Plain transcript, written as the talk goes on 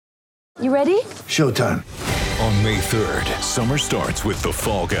You ready? Showtime. On May 3rd, summer starts with The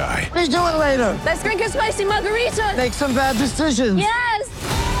Fall Guy. Let's do it later. Let's drink a spicy margarita. Make some bad decisions. Yes!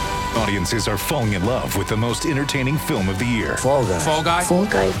 Audiences are falling in love with the most entertaining film of the year. Fall Guy. Fall Guy? Fall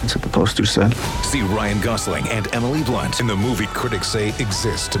Guy. That's what the poster said. See Ryan Gosling and Emily Blunt in the movie critics say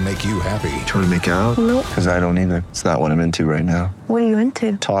exists to make you happy. Trying to make it out? Nope. Because I don't either. It's not what I'm into right now. What are you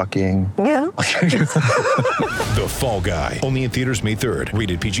into? Talking. Yeah. The Fall Guy. Only in theaters May 3rd.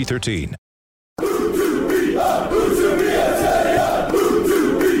 Rated PG-13.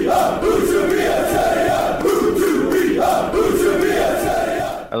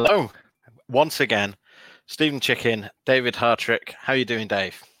 Hello, once again, Stephen Chicken, David Hartrick. How are you doing,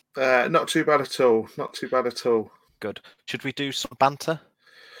 Dave? Not too bad at all. Not too bad at all. Good. Should we do some banter?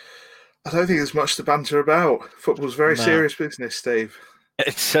 I don't think there's much to banter about. Football's very serious business, Steve.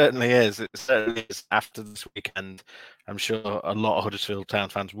 It certainly is. It certainly is. After this weekend, I'm sure a lot of Huddersfield Town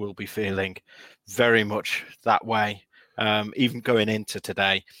fans will be feeling very much that way. Even going into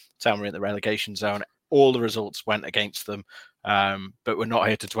today, Town were in the relegation zone. All the results went against them, but we're not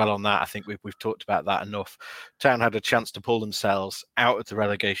here to dwell on that. I think we've talked about that enough. Town had a chance to pull themselves out of the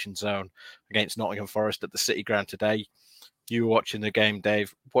relegation zone against Nottingham Forest at the City Ground today. You were watching the game,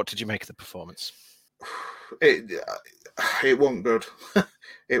 Dave. What did you make of the performance? It wasn't good.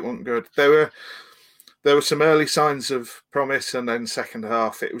 It wasn't good. There were some early signs of promise, and then second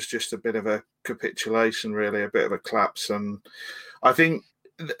half it was just a bit of a capitulation, really, a bit of a collapse. And I think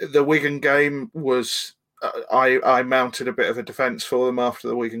the Wigan game was, I mounted a bit of a defence for them after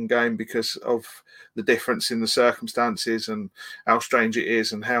the Wigan game because of the difference in the circumstances and how strange it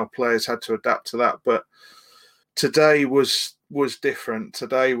is and how players had to adapt to that. But today was different.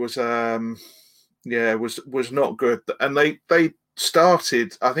 Today was was not good. And they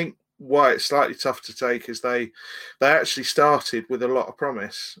started, I think why it's slightly tough to take is they actually started with a lot of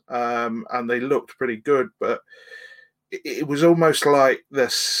promise, and they looked pretty good, but it was almost like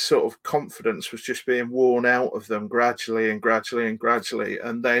this sort of confidence was just being worn out of them gradually.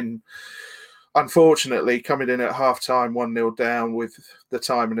 And then, unfortunately, coming in at half-time 1-0 down with the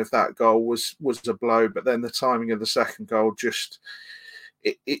timing of that goal was a blow. But then the timing of the second goal just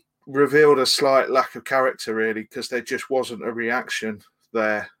it revealed a slight lack of character, really, because there just wasn't a reaction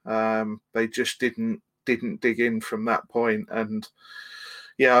there. They just didn't dig in from that point. And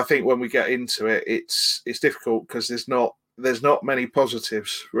yeah, I think when we get into it, it's difficult because there's not many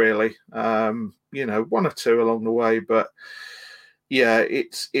positives, really. One or two along the way, but yeah,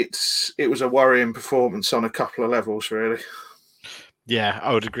 it was a worrying performance on a couple of levels, really. Yeah,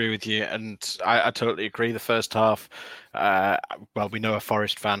 I would agree with you, and I totally agree. The first half, we know a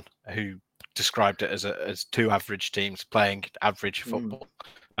Forest fan who described it as two average teams playing average football.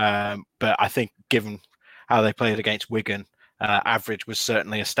 But I think given how they played against Wigan, average was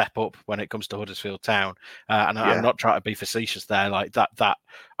certainly a step up when it comes to Huddersfield Town. I'm not trying to be facetious there. Like that,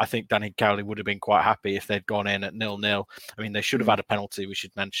 I think Danny Cowley would have been quite happy if they'd gone in at 0-0. I mean, they should have had a penalty. We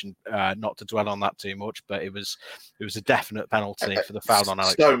should mention, not to dwell on that too much, but it was a definite penalty for the foul on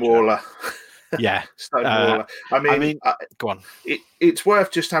Alex Stonewaller. Yeah. Stonewaller. I mean, go on. It's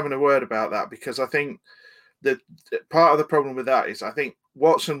worth just having a word about that, because I think that part of the problem with that is I think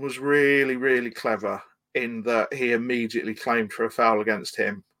Watson was really, really clever in that he immediately claimed for a foul against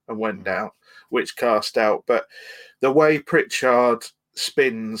him and went down, which cast out. But the way Pritchard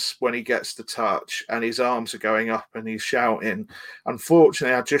spins when he gets the touch and his arms are going up and he's shouting,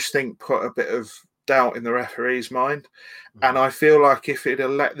 unfortunately, I just think put a bit of doubt in the referee's mind. And I feel like if he'd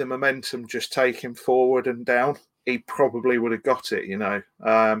have let the momentum just take him forward and down, he probably would have got it,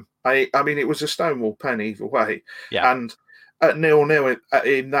 I mean, it was a Stonewall pen either way. Yeah. And at 0-0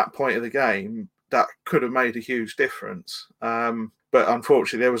 in that point of the game, that could have made a huge difference. But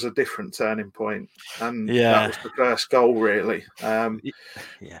unfortunately, there was a different turning point. And that was the first goal, really.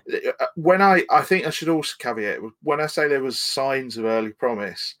 When I think I should also caveat, when I say there was signs of early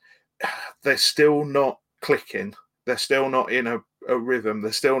promise, they're still not clicking. They're still not in a rhythm.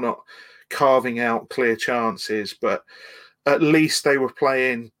 They're still not carving out clear chances. But at least they were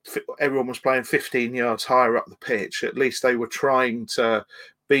playing, everyone was playing 15 yards higher up the pitch. At least they were trying to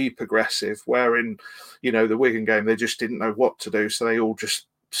be progressive, where in the Wigan game they just didn't know what to do, so they all just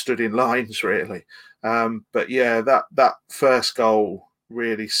stood in lines, really. But yeah, that first goal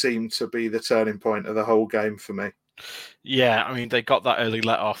really seemed to be the turning point of the whole game for me. Yeah, I mean, they got that early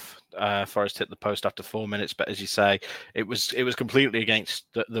let off. Forest hit the post after 4 minutes, but as you say, it was completely against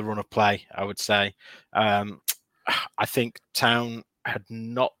the run of play, I would say. I think Town had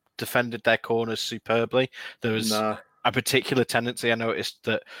not defended their corners superbly. There was a particular tendency I noticed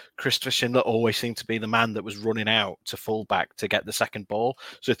that Christopher Schindler always seemed to be the man that was running out to full back to get the second ball.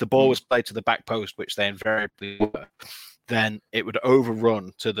 So if the ball was played to the back post, which they invariably were, then it would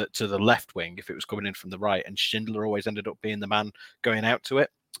overrun to the left wing if it was coming in from the right, and Schindler always ended up being the man going out to it,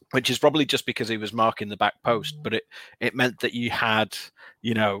 which is probably just because he was marking the back post. But it meant that you had,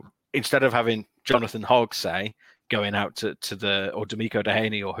 instead of having Jonathan Hogg, say, going out to the, or D'Amico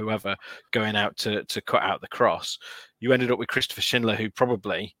Dehaney or whoever going out to cut out the cross, you ended up with Christopher Schindler, who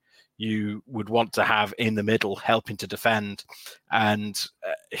probably you would want to have in the middle helping to defend. And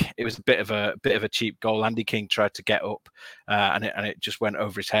it was a bit of a cheap goal. Andy King tried to get up and it just went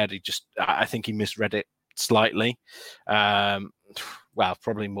over his head. I think he misread it slightly. Well,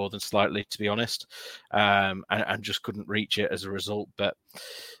 probably more than slightly, to be honest, and just couldn't reach it as a result. But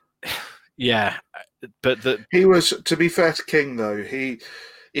yeah, he was, to be fair to King though,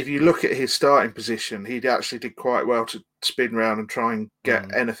 if you look at his starting position, he actually did quite well to spin round and try and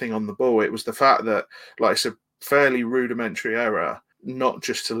get anything on the ball. It was the fact that, like I said, fairly rudimentary error, not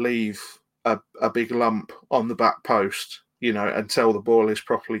just to leave a big lump on the back post, until the ball is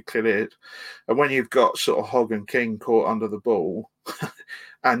properly cleared. And when you've got sort of Hogg and King caught under the ball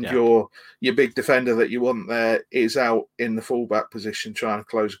and your big defender that you want there is out in the fullback position trying to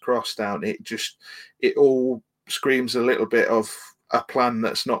close a cross down, it all screams a little bit of a plan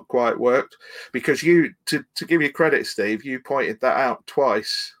that's not quite worked. Because to give you credit, Steve, you pointed that out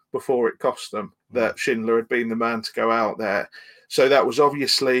twice before it cost them, that Schindler had been the man to go out there. So that was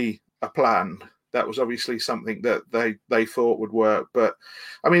obviously a plan. That was obviously something that they thought would work. But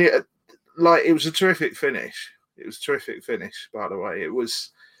I mean, it was a terrific finish. It was a terrific finish, by the way. It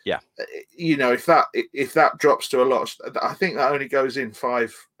was, if that drops to a lot, I think that only goes in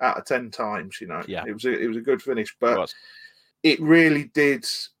 5 out of 10 times. It was a good finish, but it really did.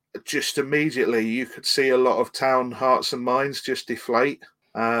 Just immediately, you could see a lot of Town hearts and minds just deflate,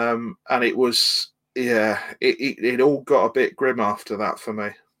 and it was, it all got a bit grim after that for me.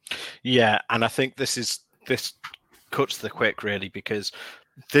 Yeah, and I think this cuts the quick, really, because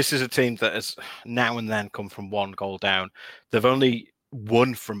this is a team that has now and then come from 1 goal down. They've only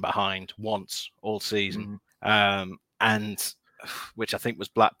won from behind once all season, and which I think was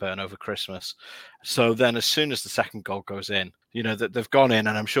Blackburn over Christmas. So then as soon as the second goal goes in, that they've gone in,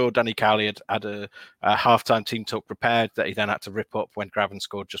 and I'm sure Danny Cowley had a half-time team talk prepared that he then had to rip up when Graven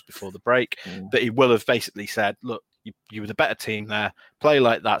scored just before the break, that he will have basically said, look, you were the better team there. Play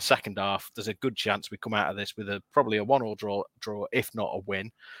like that second half. There's a good chance we come out of this with probably a 1-1 draw, if not a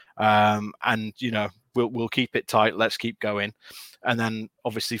win. And we'll keep it tight. Let's keep going. And then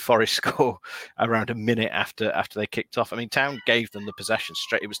obviously Forest score around a minute after they kicked off. I mean, Town gave them the possession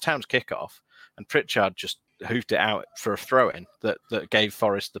straight. It was Town's kickoff, and Pritchard just hoofed it out for a throw-in that gave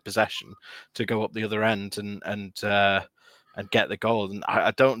Forest the possession to go up the other end and get the goal. And I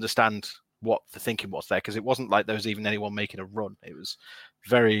don't understand what the thinking was there, because it wasn't like there was even anyone making a run. It was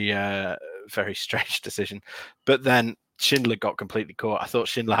very, very strange decision. But then Schindler got completely caught. I thought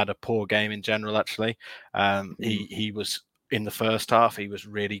Schindler had a poor game in general, actually. He was, in the first half, he was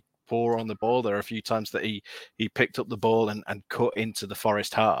really poor on the ball. There are a few times that he picked up the ball and cut into the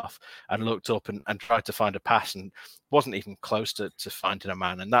Forest half and looked up and tried to find a pass and wasn't even close to finding a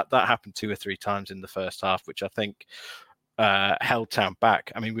man. And that happened 2 or 3 times in the first half, which I think held Town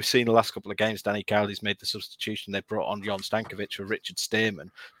back. I mean, we've seen the last couple of games, Danny Cowley's made the substitution. They brought on Jon Stankovic or Richard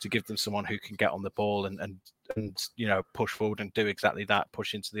Stearman to give them someone who can get on the ball and push forward and do exactly that,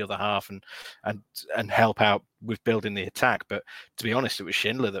 push into the other half and help out with building the attack. But to be honest, it was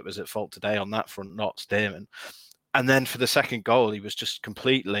Schindler that was at fault today on that front, not Stearman. And then for the second goal, he was just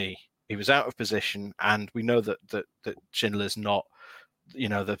he was out of position, and we know that Schindler's not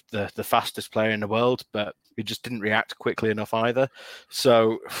the fastest player in the world, but he just didn't react quickly enough either.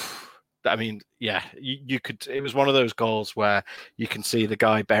 So, I mean, yeah, you could. It was one of those goals where you can see the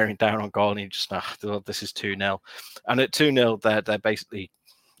guy bearing down on goal, and you just this is 2-0, and at 2-0, they're basically,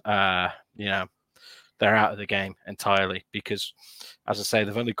 they're out of the game entirely, because, as I say,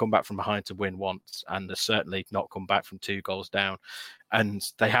 they've only come back from behind to win once, and they've certainly not come back from 2 goals down, and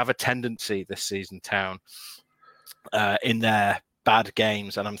they have a tendency this season, Town, in their bad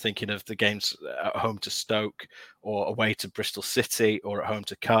games, and I'm thinking of the games at home to Stoke or away to Bristol City or at home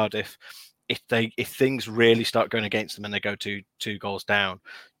to Cardiff. If things really start going against them and they go 2 goals down,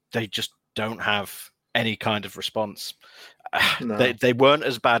 they just don't have any kind of response. No. They weren't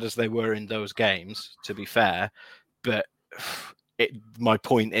as bad as they were in those games, to be fair, but my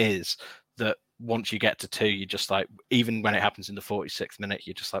point is that once you get to 2, you're just like, even when it happens in the 46th minute,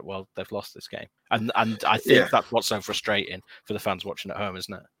 you're just like, well, they've lost this game. And I think that's what's so frustrating for the fans watching at home,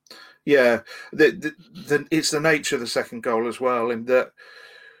 isn't it? Yeah, it's the nature of the second goal as well, in that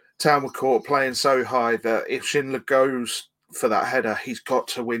Town were caught playing so high that if Schindler goes for that header, he's got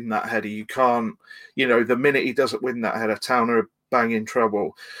to win that header. You can't, the minute he doesn't win that header, Town are bang in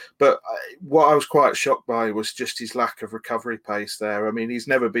trouble. But what I was quite shocked by was just his lack of recovery pace there. I mean, he's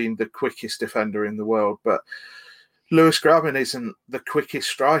never been the quickest defender in the world, but Lewis Grabban isn't the quickest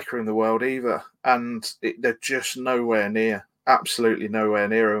striker in the world either. And they're just nowhere near, absolutely nowhere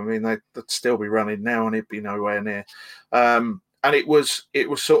near. I mean, they'd still be running now and he'd be nowhere near. And it was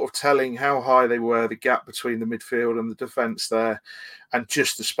sort of telling how high they were, the gap between the midfield and the defence there, and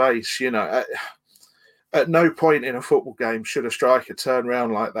just the space, At no point in a football game should a striker turn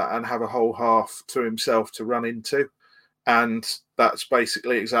around like that and have a whole half to himself to run into. And that's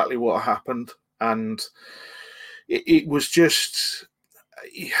basically exactly what happened. And it was just,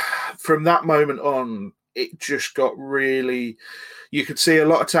 from that moment on, it just got really, you could see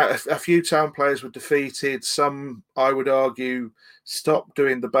a few Town players were defeated. Some, I would argue, stopped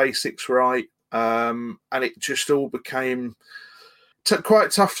doing the basics right. And it just all became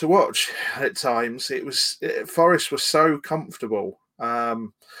quite tough to watch at times. Forest was so comfortable.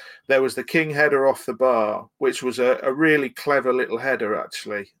 There was the King header off the bar, which was a really clever little header,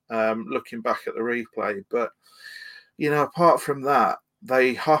 actually, looking back at the replay. But, apart from that,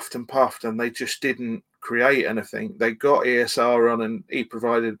 they huffed and puffed and they just didn't create anything. They got ESR on and he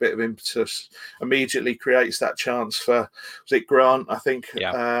provided a bit of impetus, immediately creates that chance for, was it Grant, I think,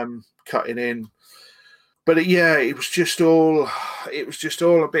 cutting in. But it was just all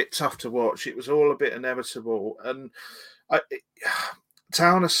a bit tough to watch. It was all a bit inevitable. And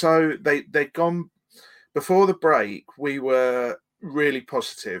Town are so, they'd gone, before the break, we were really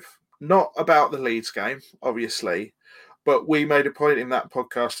positive. Not about the Leeds game, obviously, but we made a point in that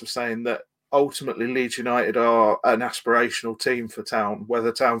podcast of saying that ultimately Leeds United are an aspirational team for Town,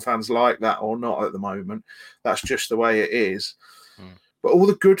 whether Town fans like that or not at the moment. That's just the way it is. But all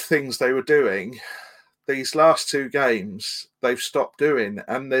the good things they were doing, these last 2 games, they've stopped doing.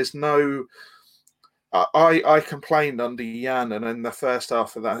 And there's no... I complained under Jan and in the first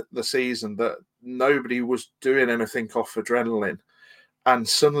half of the season that nobody was doing anything off adrenaline. And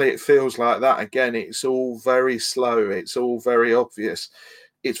suddenly it feels like that again. It's all very slow. It's all very obvious.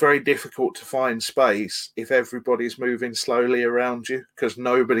 It's very difficult to find space if everybody's moving slowly around you because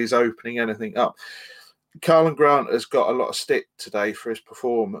nobody's opening anything up. Karlan Grant has got a lot of stick today for his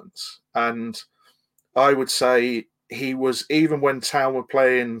performance. And I would say he was, even when Town were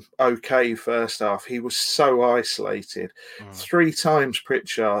playing okay first half, he was so isolated. 3 times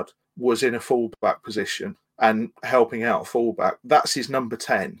Pritchard was in a fullback position and helping out fullback. That's his number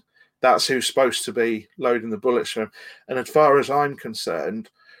 10. That's who's supposed to be loading the bullets for him. And as far as I'm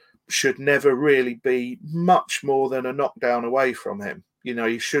concerned, should never really be much more than a knockdown away from him.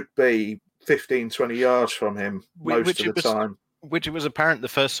 You should be 15, 20 yards from him most of the time. Which it was apparent the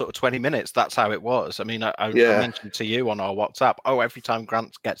first sort of 20 minutes, that's how it was. I mean, I mentioned to you on our WhatsApp, every time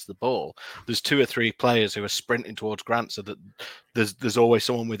Grant gets the ball, there's 2 or 3 players who are sprinting towards Grant so that there's always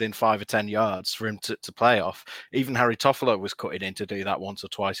someone within 5 or 10 yards for him to play off. Even Harry Toffolo was cutting in to do that once or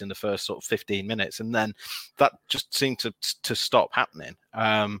twice in the first sort of 15 minutes. And then that just seemed to stop happening,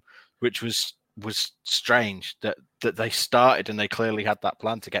 which was strange that they started and they clearly had that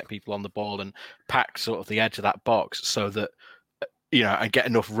plan to get people on the ball and pack sort of the edge of that box so that, and get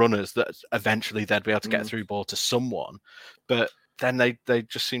enough runners that eventually they'd be able to get a through ball to someone. But then they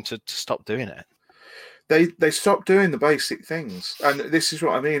just seem to stop doing it. They stopped doing the basic things. And this is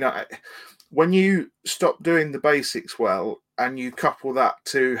what I mean. When you stop doing the basics well and you couple that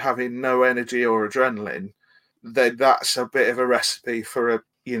to having no energy or adrenaline, then that's a bit of a recipe for a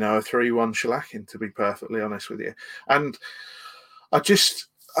 3-1 shellacking, to be perfectly honest with you. And I just...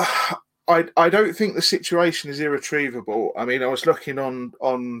 I don't think the situation is irretrievable. I mean, I was looking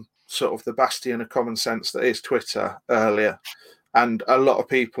on sort of the bastion of common sense that is Twitter earlier, and a lot of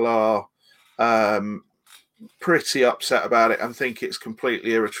people are pretty upset about it and think it's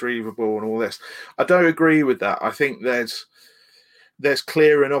completely irretrievable and all this. I don't agree with that. I think there's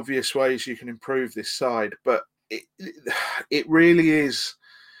clear and obvious ways you can improve this side, but it really is...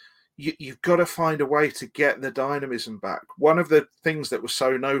 You've got to find a way to get the dynamism back. One of the things that was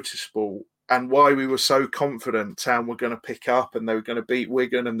so noticeable and why we were so confident Town were going to pick up and they were going to beat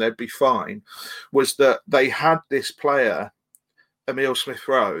Wigan and they'd be fine was that they had this player, Emile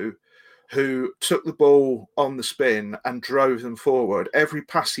Smith-Rowe, who took the ball on the spin and drove them forward. Every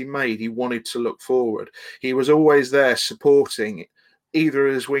pass he made, he wanted to look forward. He was always there supporting either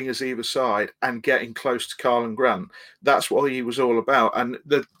as wingers either side and getting close to Karlan Grant. That's what he was all about. And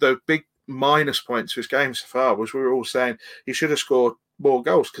the big minus point to his game so far was we were all saying he should have scored more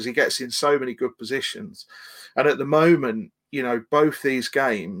goals because he gets in so many good positions. And at the moment, you know, both these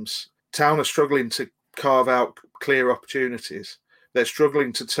games, Town are struggling to carve out clear opportunities. They're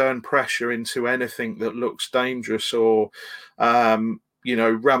struggling to turn pressure into anything that looks dangerous or, you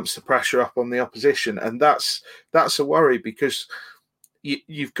know, ramps the pressure up on the opposition. And that's a worry because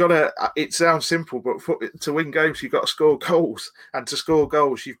you've got to, it sounds simple, but to win games, you've got to score goals. And to score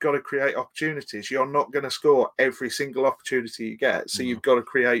goals, you've got to create opportunities. You're not going to score every single opportunity you get. So you've got to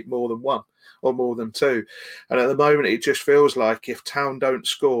create more than one or more than two. And at the moment, it just feels like if Town don't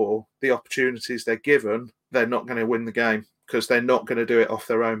score the opportunities they're given, they're not going to win the game because they're not going to do it off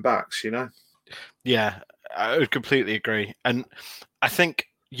their own backs, you know? Yeah, I would completely agree. And I think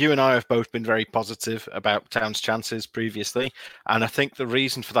you and I have both been very positive about Town's chances previously. And I think the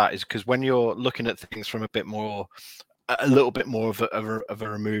reason for that is because when you're looking at things from a little bit more of a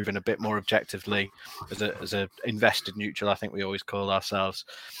remove and a bit more objectively as a invested neutral, I think we always call ourselves.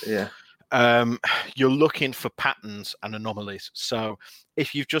 Yeah. You're looking for patterns and anomalies. So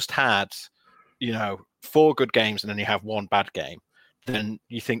if you've just had, you know, 4 good games and then you have 1 bad game, then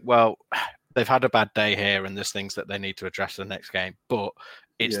you think, well, they've had a bad day here and there's things that they need to address the next game, but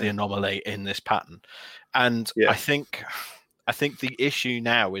it's the anomaly in this pattern. And I think the issue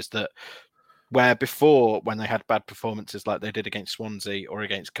now is that where before, when they had bad performances like they did against Swansea or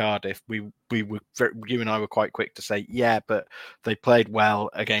against Cardiff, we were, you and I were quite quick to say, yeah, but they played well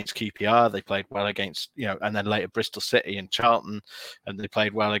against QPR, they played well against, you know, and then later Bristol City and Charlton, and they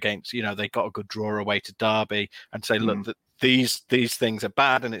played well against, you know, they got a good draw away to Derby, and say, look, these things are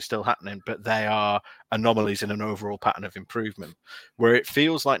bad and it's still happening, but they are anomalies in an overall pattern of improvement. Where it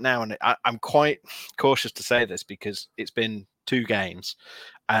feels like now, and I'm quite cautious to say this because it's been 2 games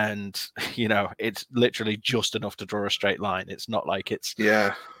and, you know, it's literally just enough to draw a straight line. It's not like it's...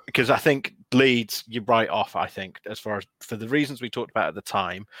 Yeah. Because I think Leeds, you write off, I think, as far as for the reasons we talked about at the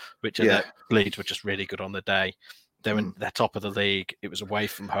time, which are that Leeds were just really good on the day. They're top of the league. It was away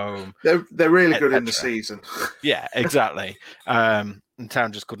from home. They're really good in the season. Yeah, exactly. And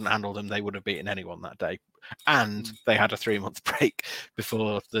Town just couldn't handle them. They would have beaten anyone that day. And they had a 3-month break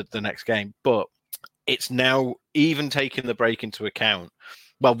before the next game. But it's now, even taking the break into account,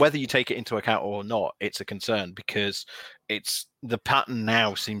 well, whether you take it into account or not, it's a concern because it's the pattern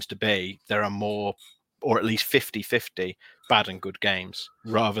now seems to be there are more, or at least 50-50 bad and good games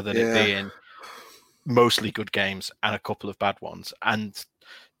rather than it being mostly good games and a couple of bad ones. And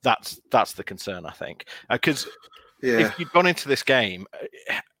that's the concern, I think. Because if you'd gone into this game,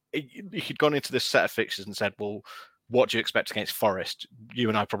 if you'd gone into this set of fixtures and said, well, what do you expect against Forest? You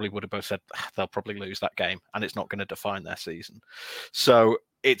and I probably would have both said they'll probably lose that game and it's not going to define their season. So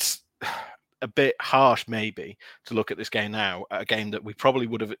it's a bit harsh maybe to look at this game now, a game that we probably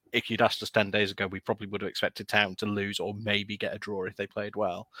would have, if you'd asked us 10 days ago, we probably would have expected Town to lose or maybe get a draw if they played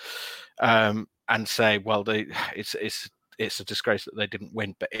well, and say, well, it's a disgrace that they didn't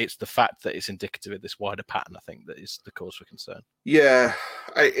win, but it's the fact that it's indicative of this wider pattern, I think, that is the cause for concern. Yeah,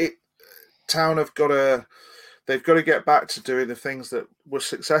 Town they've got to get back to doing the things that were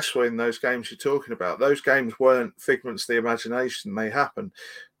successful in those games you're talking about. Those games weren't figments of the imagination. They happened.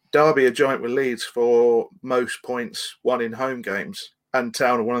 Derby are joint with Leeds for most points won in home games, and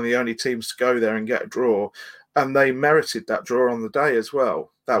Town are one of the only teams to go there and get a draw, and they merited that draw on the day as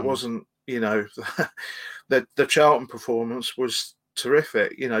well. That wasn't, you know, the Charlton performance was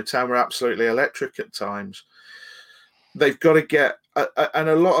terrific. You know, Town were absolutely electric at times. They've got to get, and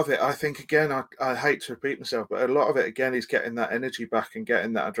a lot of it, I think, again, I hate to repeat myself, but a lot of it, again, is getting that energy back and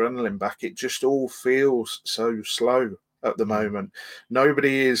getting that adrenaline back. It just all feels so slow at the moment.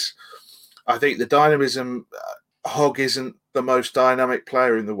 Nobody is, I think the dynamism, Hogg isn't the most dynamic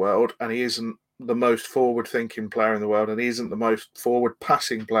player in the world, and he isn't the most forward-thinking player in the world, and he isn't the most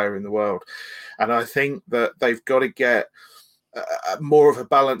forward-passing player in the world. And I think that they've got to get more of a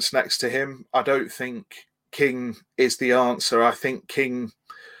balance next to him. I don't think King is the answer. I think King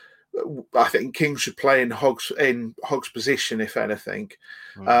should play in Hogg's position, if anything.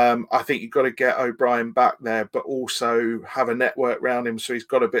 I think you've got to get O'Brien back there, but also have a network around him so he's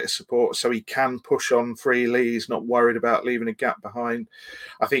got a bit of support so he can push on freely. He's not worried about leaving a gap behind.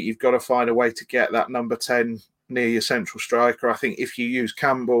 I think you've got to find a way to get that number 10 near your central striker. I think if you use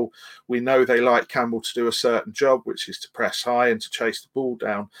Campbell, we know they like Campbell to do a certain job, which is to press high and to chase the ball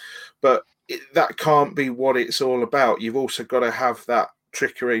down. But that can't be what it's all about. You've also got to have that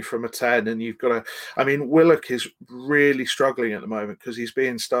trickery from a 10, and you've got to, I mean, Willock is really struggling at the moment because he's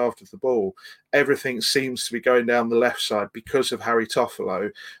being starved of the ball, everything seems to be going down the left side because of Harry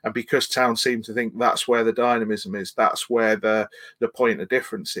Toffolo, and because Town seem to think that's where the dynamism is, that's where the point of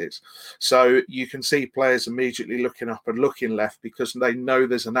difference is. So you can see players immediately looking up and looking left because they know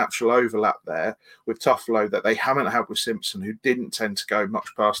there's a natural overlap there with Toffolo that they haven't had with Simpson, who didn't tend to go much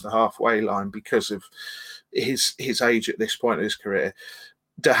past the halfway line because of his age at this point of his career.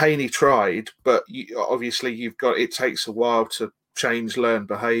 Dehaney tried, but obviously it takes a while to change learned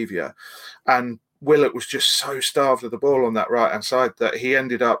behaviour, and Willett was just so starved of the ball on that right hand side that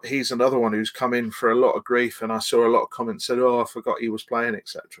he's another one who's come in for a lot of grief, and I saw a lot of comments said, I forgot he was playing,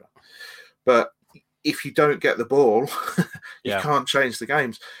 etc. But if you don't get the ball, you can't change the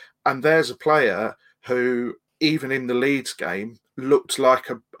games. And there's a player who, even in the Leeds game, looked like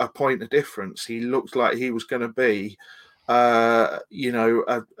a point of difference. He looked like he was going to be a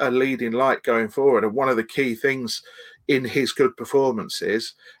leading light going forward. And one of the key things in his good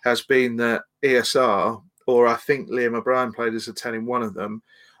performances has been that ESR, or I think Liam O'Brien played as a 10 in one of them,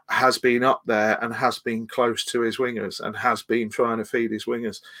 has been up there and has been close to his wingers and has been trying to feed his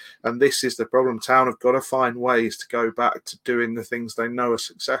wingers. And this is the problem. Town have got to find ways to go back to doing the things they know are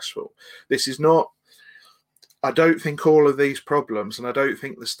successful. This is not, I don't think all of these problems, and I don't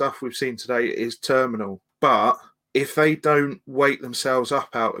think the stuff we've seen today is terminal, but if they don't wake themselves up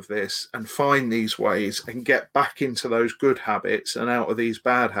out of this and find these ways and get back into those good habits and out of these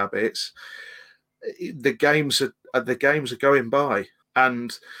bad habits, the games are going by.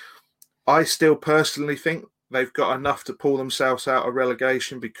 And I still personally think they've got enough to pull themselves out of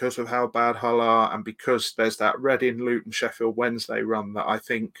relegation because of how bad Hull are, and because there's that Reading, Luton, Sheffield Wednesday run that I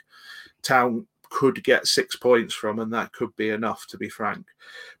think Town could get 6 points from, and that could be enough, to be frank,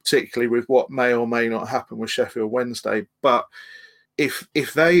 particularly with what may or may not happen with Sheffield Wednesday. But if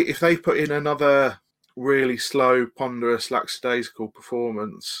they put in another really slow, ponderous, lackadaisical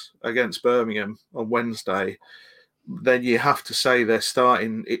performance against Birmingham on Wednesday, then you have to say it's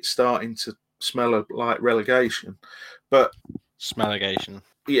starting to smell like relegation. But Smelligation.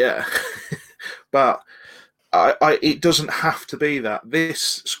 Yeah. But it doesn't have to be that.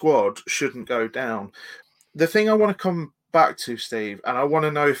 This squad shouldn't go down. The thing I want to come back to, Steve, and I want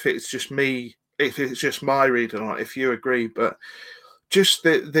to know if it's just me, if it's just my read or not, if you agree, but just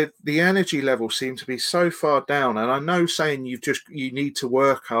the energy level seems to be so far down. And I know saying you need to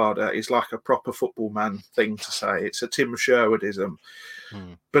work harder is like a proper football man thing to say. It's a Tim Sherwoodism.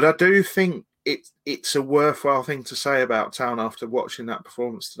 But I do think it's a worthwhile thing to say about Town after watching that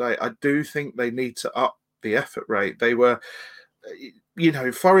performance today. I do think they need to up the effort rate. They were,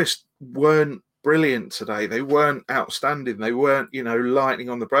 Forest weren't brilliant today. They weren't outstanding. They weren't, lightning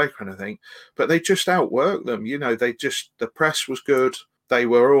on the break or anything, but they just outworked them. The press was good. They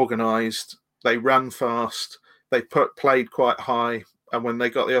were organised. They ran fast. They played quite high. And when they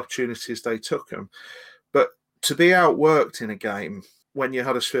got the opportunities, they took them. But to be outworked in a game when you're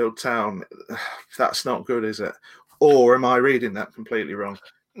Huddersfield Town, that's not good, is it? Or am I reading that completely wrong?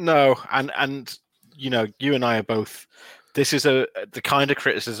 No, and you and I are both. This is the kind of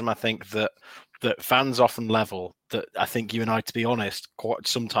criticism I think that fans often level, that I think you and I, to be honest, quite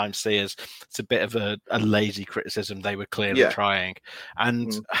sometimes see as it's a bit of a lazy criticism. They were clearly trying.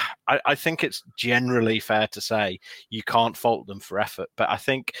 And I think it's generally fair to say you can't fault them for effort. But I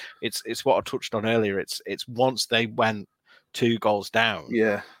think it's what I touched on earlier. It's once they went 2 goals down.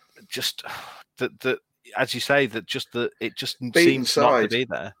 Yeah. Just that as you say, it just seems not to be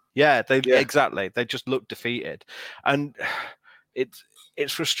there. Yeah, exactly. They just look defeated. And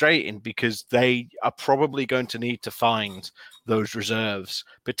it's frustrating because they are probably going to need to find those reserves,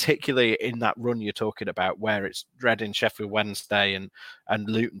 particularly in that run you're talking about, where it's Reading, Sheffield Wednesday and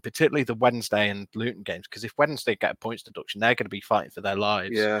Luton, particularly the Wednesday and Luton games. Because if Wednesday get a points deduction, they're going to be fighting for their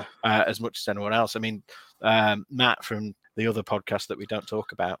lives as much as anyone else. I mean, Matt from the other podcast that we don't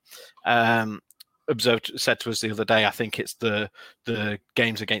talk about said to us the other day, I think it's the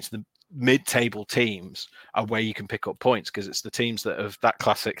games against the mid-table teams are where you can pick up points, because it's the teams that have that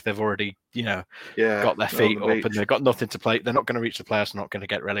classic, they've already got their feet up and they've got nothing to play. They're not going to reach the playoffs, not going to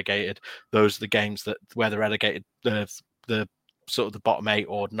get relegated. Those are the games where they're relegated, the sort of the bottom 8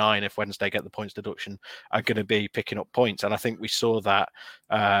 or 9, if Wednesday get the points deduction, are going to be picking up points. And I think we saw that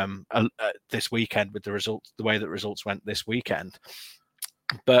this weekend with the results, the way that results went this weekend.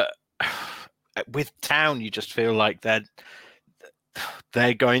 But with Town, you just feel like they're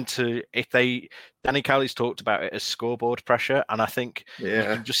going to, Danny Cowley's talked about it as scoreboard pressure, and I think you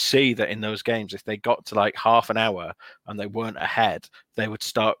can just see that in those games, if they got to like half an hour and they weren't ahead, they would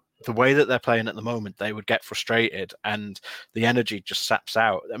start, the way that they're playing at the moment, they would get frustrated and the energy just saps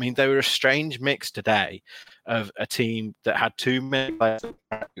out. I mean, they were a strange mix today. of a team that had too many players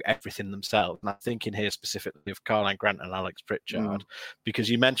that do everything themselves. And I'm thinking here specifically of Karlan Grant and Alex Pritchard, because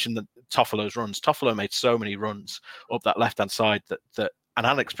you mentioned that Toffolo's runs. Toffolo made so many runs up that left-hand side that and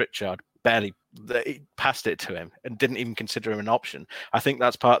Alex Pritchard barely passed it to him and didn't even consider him an option. I think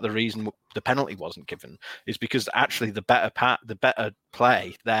that's part of the reason the penalty wasn't given, is because actually the better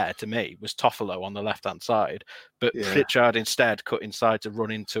play there to me was Toffolo on the left hand side, but Pritchard instead cut inside to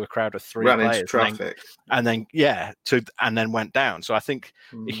run into a crowd of three players into traffic. and then went down. So I think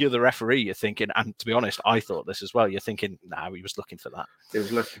if you're the referee, you're thinking, and to be honest, I thought this as well. You're thinking, nah, he was looking for that. He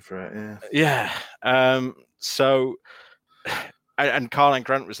was looking for it. Yeah. So. And Karlan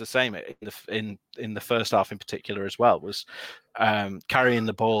Grant was the same in the first half in particular as well, was carrying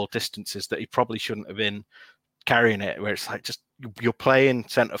the ball distances that he probably shouldn't have been carrying it, where it's like, just you're playing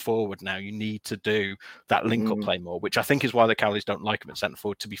centre forward now, you need to do that link up play more, which I think is why the Cowleys don't like him at centre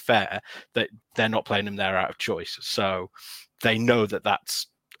forward. To be fair, that they're not playing him there out of choice, so they know that that's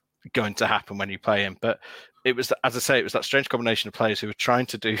going to happen when you play him. But it was, as I say, it was that strange combination of players who were trying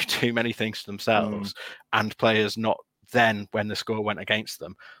to do too many things themselves and players not then, when the score went against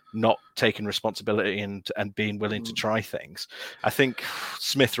them, not taking responsibility and being willing to try things. I think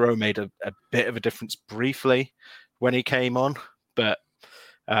Smith Rowe made a bit of a difference briefly when he came on, but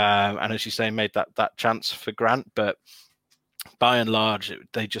and as you say, made that chance for Grant. But by and large,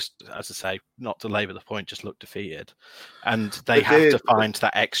 they just, as I say, not to labour the point, just looked defeated, and they have to find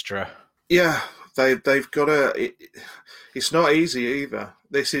that extra. Yeah, they've got to. It's not easy either.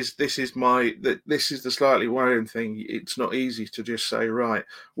 This is the slightly worrying thing. It's not easy to just say, right,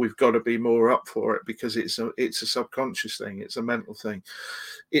 we've got to be more up for it, because it's a subconscious thing. It's a mental thing.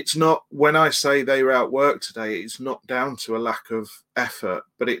 It's not, when I say they were outworked today, it's not down to a lack of effort,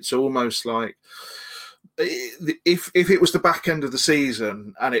 but it's almost like, if it was the back end of the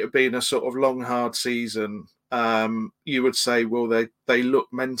season and it had been a sort of long, hard season, you would say, well, they look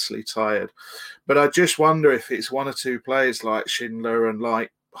mentally tired. But I just wonder if it's one or two players like Schindler and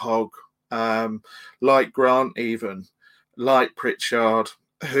like Hogg, like Grant even, like Pritchard,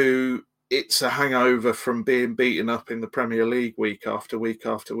 who it's a hangover from being beaten up in the Premier League week after week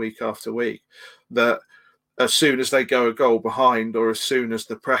after week after week, that as soon as they go a goal behind, or as soon as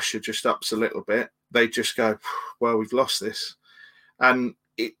the pressure just ups a little bit, they just go, well, we've lost this. And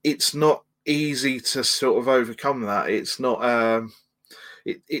it's not easy to sort of overcome that. It's not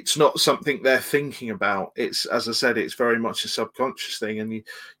it's not something they're thinking about. It's, as I said, it's very much a subconscious thing, and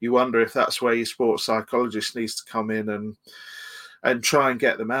you wonder if that's where your sports psychologist needs to come in and try and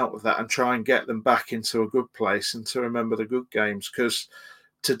get them out of that, and try and get them back into a good place and to remember the good games, because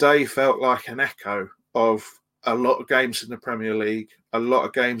today felt like an echo of a lot of games in the Premier League, a lot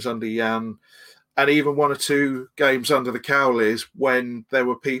of games under Jan, and even one or two games under the Cowleys, when there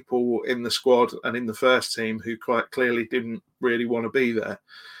were people in the squad and in the first team who quite clearly didn't really want to be there.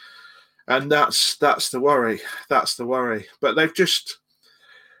 And that's the worry. That's the worry. But they've just,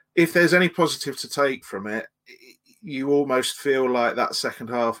 if there's any positive to take from it, you almost feel like that second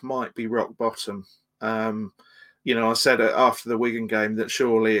half might be rock bottom. I said after the Wigan game that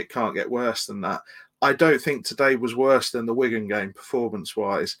surely it can't get worse than that. I don't think today was worse than the Wigan game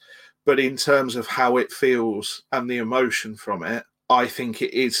performance-wise. But in terms of how it feels and the emotion from it, I think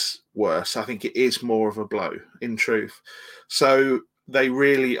it is worse. I think it is more of a blow, in truth. So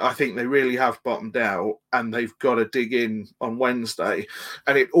I think they really have bottomed out, and they've got to dig in on Wednesday.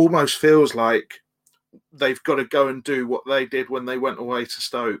 And it almost feels like they've got to go and do what they did when they went away to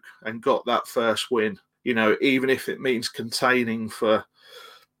Stoke and got that first win. Even if it means containing for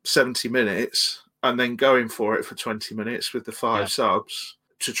 70 minutes and then going for it for 20 minutes with the five subs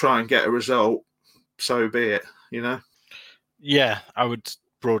to try and get a result, so be it, Yeah, I would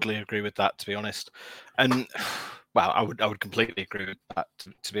broadly agree with that, to be honest. And well, I would completely agree with that,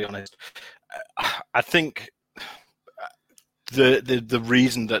 to be honest. I think the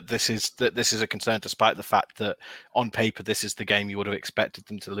reason that this is a concern, despite the fact that on paper this is the game you would have expected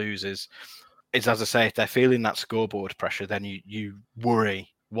them to lose, is as I say, if they're feeling that scoreboard pressure, then you worry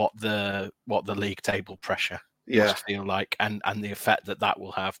what the league table pressure must feel like, and the effect that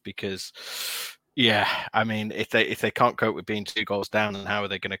will have, because I mean, if they can't cope with being 2 goals down, then how are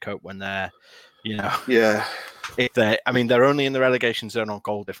they going to cope when they're if they're only in the relegation zone on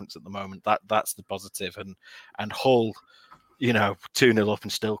goal difference at the moment. That's the positive. And Hull, 2-0 up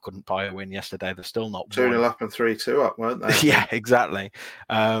and still couldn't buy a win yesterday. They're still not 2-0 up and 3-2 up, weren't they? Yeah, exactly.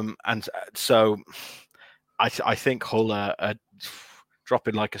 And so I think Hull are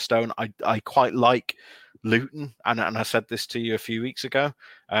dropping like a stone. I quite like Luton, and I said this to you a few weeks ago.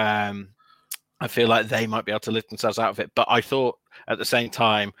 I feel like they might be able to lift themselves out of it, but I thought at the same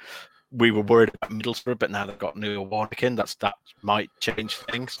time we were worried about Middlesbrough, but now they've got Neil Warnock in. That might change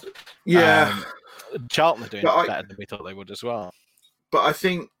things. Yeah. Charlton are doing But better than we thought they would as well. But I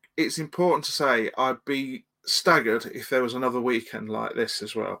think it's important to say I'd be staggered if there was another weekend like this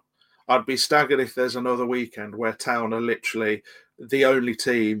as well. I'd be staggered if there's another weekend where Town are literally the only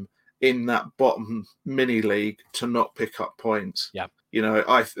team in that bottom mini league to not pick up points. Yeah. You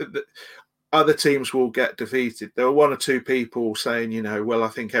know, other teams will get defeated. There were one or two people saying, you know, well, I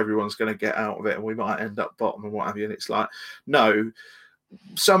think everyone's going to get out of it and we might end up bottom and what have you. And it's like, no,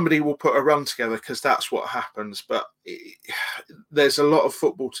 somebody will put a run together because that's what happens. But there's a lot of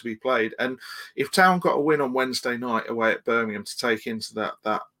football to be played. And if Town got a win on Wednesday night away at Birmingham to take into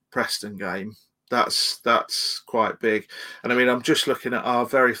that Preston game, that's quite big. And I mean, I'm just looking at our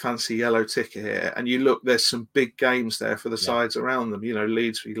very fancy yellow ticker here, and you look, there's some big games there for the sides around them. You know,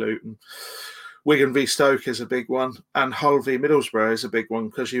 Leeds v Luton, Wigan v Stoke is a big one, and Hull v Middlesbrough is a big one,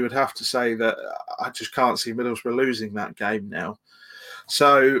 because you would have to say that I just can't see Middlesbrough losing that game now.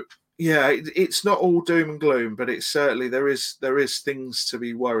 So yeah, it's not all doom and gloom, but it's certainly there is things to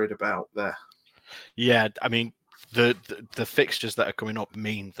be worried about there. Yeah, I mean, the fixtures that are coming up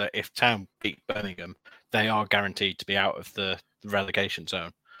mean that if Town beat Birmingham, they are guaranteed to be out of the relegation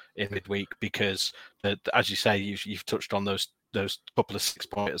zone in midweek, because as you say, you've touched on those couple of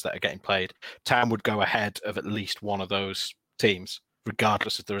 6-pointers that are getting played. Town would go ahead of at least one of those teams,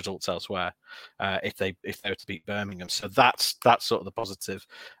 regardless of the results elsewhere, if they were to beat Birmingham. So that's sort of the positive.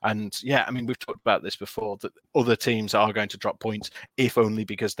 And yeah, I mean, we've talked about this before, that other teams are going to drop points, if only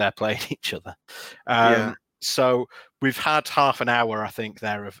because they're playing each other. So we've had half an hour, I think,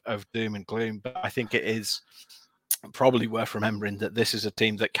 there of doom and gloom, but I think it is probably worth remembering that this is a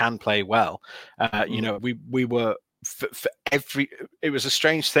team that can play well. You know, we were for it was a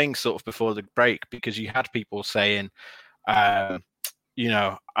strange thing sort of before the break, because you had people saying, you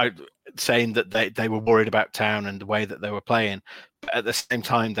know, saying that they were worried about Town and the way that they were playing. But at the same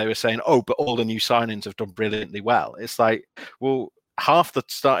time, they were saying, oh, but all the new signings have done brilliantly well. It's like, well, half the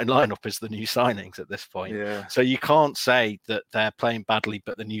starting lineup is the new signings at this point. Yeah. So you can't say that they're playing badly,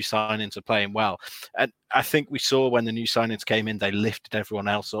 but the new signings are playing well. And I think we saw when the new signings came in, they lifted everyone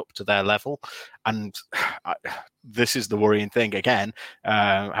else up to their level. And this is the worrying thing again,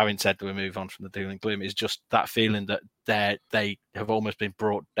 having said that we move on from the doom and gloom, is just that feeling that they have almost been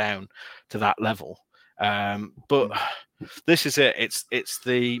brought down to that level. But this is it. It's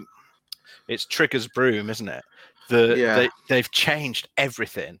Trigger's broom, isn't it? They've changed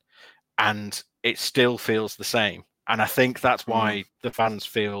everything, and it still feels the same. And I think that's why the fans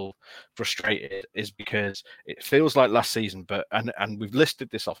feel frustrated, is because it feels like last season. But and we've listed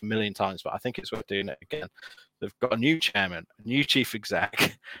this off a million times, but I think it's worth doing it again. They've got a new chairman, a new chief exec,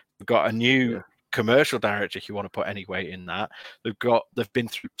 they've got a new commercial director, if you want to put any weight in that. They've been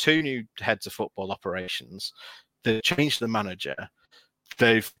through 2 new heads of football operations. They've changed the manager.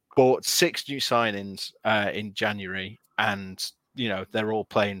 They've bought 6 new signings in January, and you know, they're all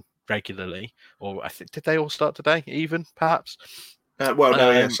playing regularly. Or I think, did they all start today? Even perhaps.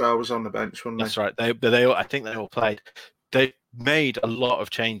 Yes, I was on the bench. That's right. They all, I think they all played. They made a lot of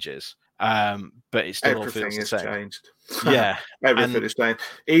changes, but it still everything all feels has the same. changed. Yeah, everything has changed.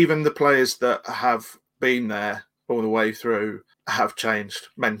 Even the players that have been there all the way through have changed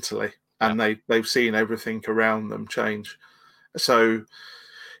mentally, and they've seen everything around them change. So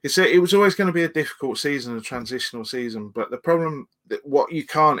it was always going to be a difficult season, a transitional season. But the problem, what you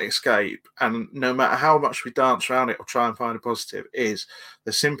can't escape, and no matter how much we dance around it or try and find a positive, is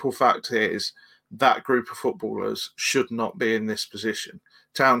the simple fact is that group of footballers should not be in this position.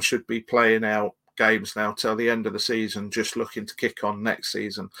 Town should be playing out games now till the end of the season, just looking to kick on next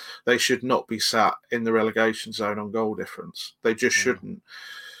season. They should not be sat in the relegation zone on goal difference. They just shouldn't.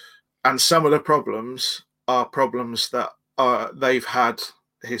 And some of the problems are problems that they've had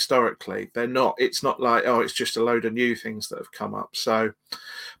historically. It's not like, oh, it's just a load of new things that have come up. So,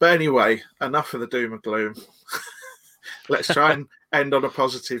 but anyway, enough of the doom and gloom. Let's try and end on a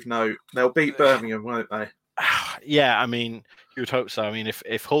positive note. They'll beat Birmingham, won't they? Yeah, I mean, you would hope so. I mean,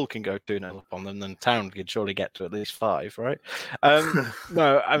 if Hull can go 2-0 up on them, then Town can surely get to at least 5, right?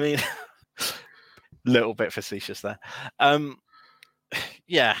 No, I mean, little bit facetious there.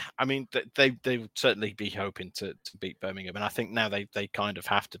 Yeah, I mean, they would certainly be hoping to beat Birmingham, and I think now they kind of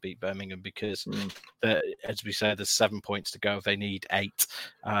have to beat Birmingham, because, as we said, there's 7 points to go. They need 8,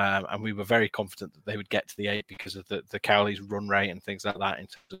 and we were very confident that they would get to the 8 because of the Cowley's run rate and things like that in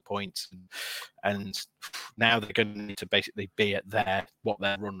terms of points, and now they're going to need to basically be at what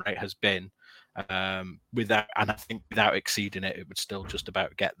their run rate has been. Without exceeding it, it would still just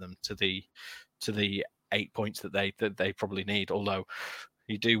about get them to the 8 points that they probably need. Although,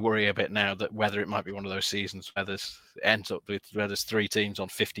 you do worry a bit now that whether it might be one of those seasons where there's 3 teams on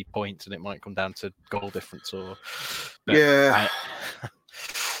 50 points and it might come down to goal difference or. But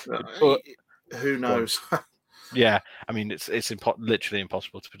who knows? Yeah, I mean it's literally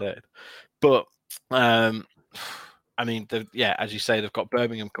impossible to predict. But I mean, as you say, they've got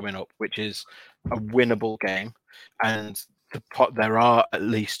Birmingham coming up, which is a winnable game, and there are at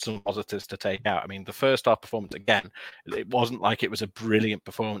least some positives to take out. I mean, the first half performance, again, it wasn't like it was a brilliant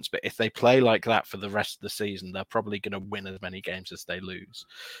performance, but if they play like that for the rest of the season, they're probably going to win as many games as they lose.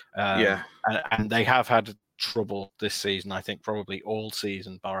 And they have had trouble this season, I think probably all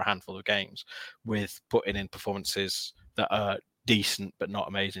season, bar a handful of games, with putting in performances that are decent but not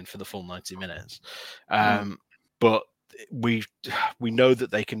amazing for the full 90 minutes. But we know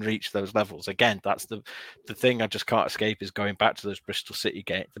that they can reach those levels. Again, that's the thing I just can't escape is going back to those Bristol City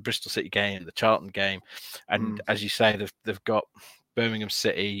game, the Charlton game, and as you say, they've got Birmingham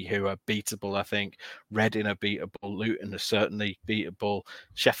City, who are beatable. I think Reading are beatable. Luton are certainly beatable.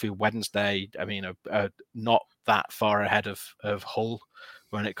 Sheffield Wednesday, I mean, are not that far ahead of Hull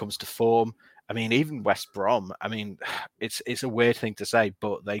when it comes to form. I mean, even West Brom, I mean, it's a weird thing to say,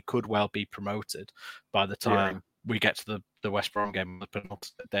 but they could well be promoted by the time we get to the West Brom game on the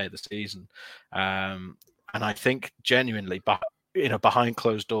penultimate day of the season. And I think genuinely, in a behind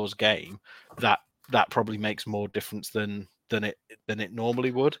closed doors game, that probably makes more difference than it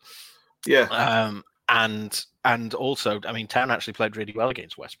normally would. Yeah. And also, I mean, Town actually played really well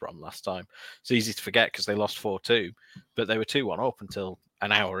against West Brom last time. It's easy to forget because they lost 4-2, but they were 2-1 up until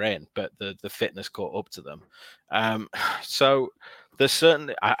an hour in, but the fitness caught up to them. So there's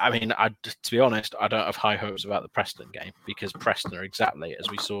certainly, to be honest, I don't have high hopes about the Preston game because Preston are exactly, as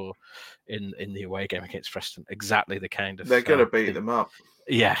we saw in the away game against Preston, exactly the kind of... They're going to beat them up.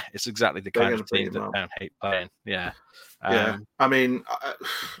 Yeah, it's exactly the kind of team that Town hate playing. Yeah. I mean,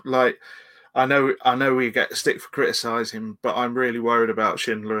 I know we get stick for criticising, but I'm really worried about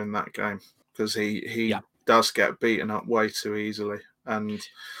Schindler in that game because he does get beaten up way too easily. And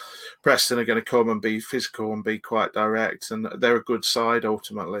Preston are going to come and be physical and be quite direct, and they're a good side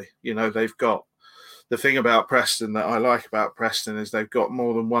ultimately. You know, they've got the thing about Preston that I like about Preston is they've got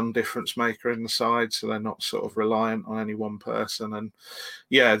more than one difference maker in the side, so they're not sort of reliant on any one person. And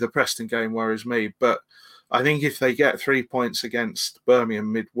yeah, the Preston game worries me, but I think if they get 3 points against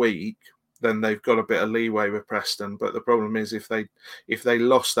Birmingham midweek, then they've got a bit of leeway with Preston. But the problem is if they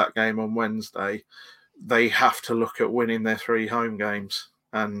lost that game on Wednesday, they have to look at winning their 3 home games.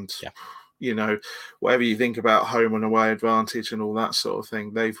 And, you know, whatever you think about home and away advantage and all that sort of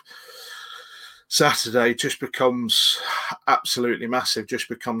thing, Saturday just becomes absolutely massive, just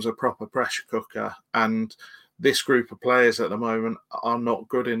becomes a proper pressure cooker. And this group of players at the moment are not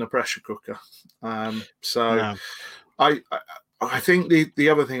good in a pressure cooker. No. I think the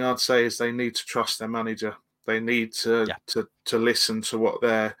other thing I'd say is they need to trust their manager. They need to listen to what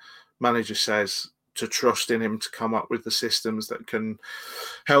their manager says, to trust in him to come up with the systems that can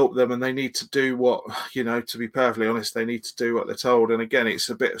help them. And they need to do what, you know, to be perfectly honest, they need to do what they're told. And again, it's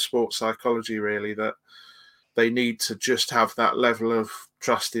a bit of sports psychology, really, that they need to just have that level of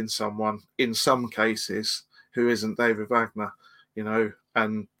trust in someone, in some cases, who isn't David Wagner, you know,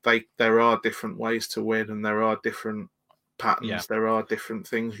 and there are different ways to win and there are different patterns, there are different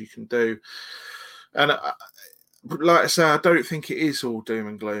things you can do. And like I say, I don't think it is all doom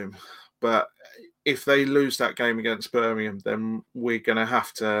and gloom, but if they lose that game against Birmingham, then we're going to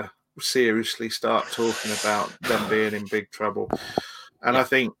have to seriously start talking about them being in big trouble. And I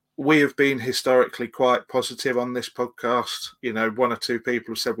think we have been historically quite positive on this podcast. You know, 1 or 2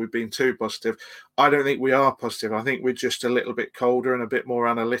 people have said we've been too positive. I don't think we are positive. I think we're just a little bit colder and a bit more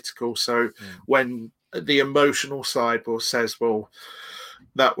analytical. So when the emotional side says, well,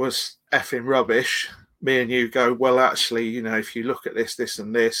 that was effing rubbish, me and you go, well, actually, you know, if you look at this, this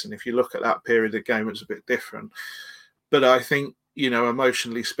and this, and if you look at that period of the game, it's a bit different. But I think, you know,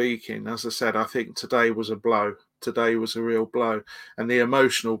 emotionally speaking, as I said, I think today was a blow. Today was a real blow. And the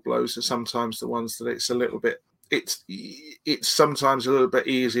emotional blows are sometimes the ones that it's sometimes a little bit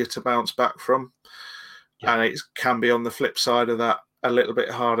easier to bounce back from. And it can be on the flip side of that a little bit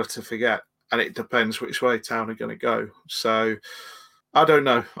harder to forget. And it depends which way Town are going to go. So I don't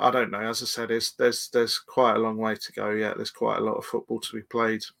know. As I said, there's quite a long way to go yet. There's quite a lot of football to be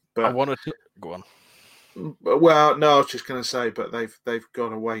played. But I wanted to go on. Well, no, I was just going to say, but they've got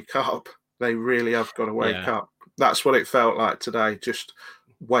to wake up. They really have got to wake up. That's what it felt like today. Just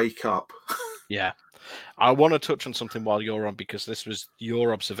wake up. Yeah. I want to touch on something while you're on, because this was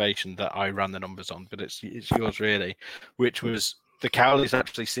your observation that I ran the numbers on, but it's yours really, which was the Cowleys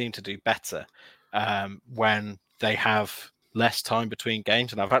actually seem to do better when they have less time between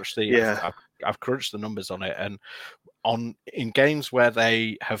games, and I've actually I've crunched the numbers on it, and in games where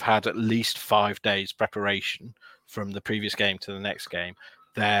they have had at least 5 days preparation from the previous game to the next game,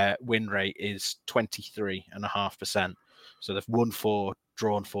 their win rate is 23.5%. So they've won 4,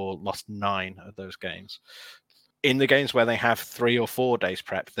 drawn 4, lost 9 of those games. In the games where they have 3 or 4 days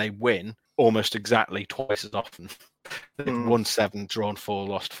prep, they win almost exactly twice as often. They've won 7, drawn 4,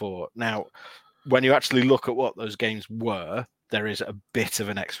 lost 4. Now, when you actually look at what those games were, there is a bit of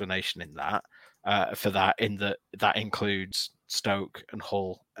an explanation in that for that, in that includes Stoke and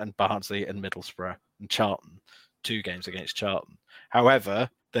Hull and Barnsley and Middlesbrough and Charlton, 2 games against Charlton. However,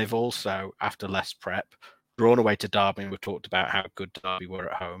 they've also, after less prep, drawn away to Derby. We've talked about how good Derby were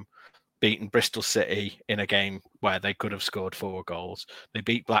at home. Beaten Bristol City in a game where they could have scored 4 goals. They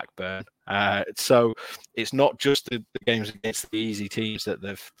beat Blackburn. So it's not just the games against the easy teams that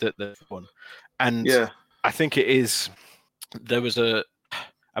they've won. And I think it is. There was a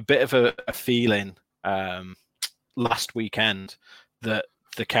bit of a feeling last weekend that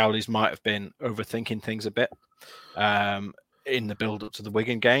the Cowleys might have been overthinking things a bit in the build-up to the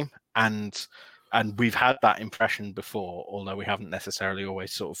Wigan game, and we've had that impression before, although we haven't necessarily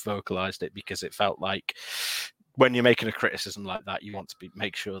always sort of vocalized it, because it felt like when you're making a criticism like that, you want to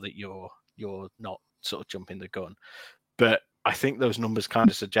make sure that you're not sort of jumping the gun. But I think those numbers kind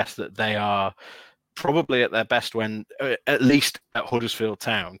of suggest that they are probably at their best when, at least at Huddersfield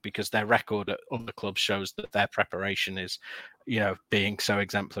Town, because their record at other clubs shows that their preparation is, being so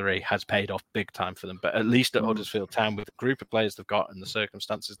exemplary, has paid off big time for them. But at least at Huddersfield Town, with the group of players they've got and the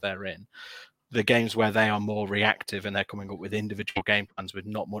circumstances they're in, the games where they are more reactive and they're coming up with individual game plans with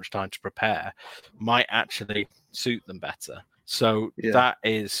not much time to prepare might actually suit them better. So that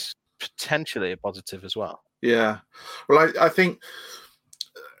is potentially a positive as well. Yeah. Well, I think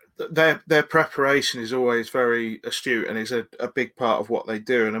their preparation is always very astute and is a big part of what they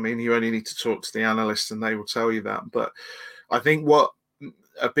do. And I mean, you only need to talk to the analysts and they will tell you that. But I think what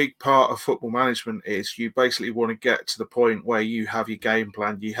a big part of football management is, you basically want to get to the point where you have your game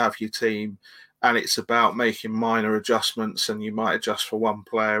plan, you have your team, and it's about making minor adjustments, and you might adjust for one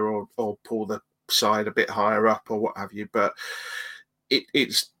player or pull the side a bit higher up or what have you. But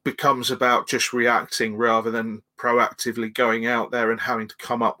it becomes about just reacting rather than proactively going out there and having to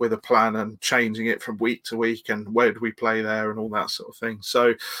come up with a plan and changing it from week to week and where do we play there and all that sort of thing.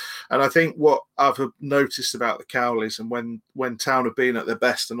 So, and I think what I've noticed about the Cowleys, and when Town have been at their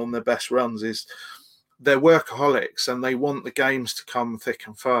best and on their best runs, is they're workaholics and they want the games to come thick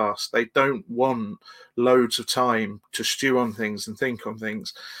and fast. They don't want loads of time to stew on things and think on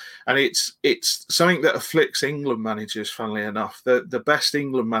things. And it's something that afflicts England managers, funnily enough. The best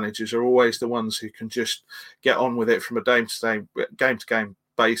England managers are always the ones who can just get on with it from a game-to-game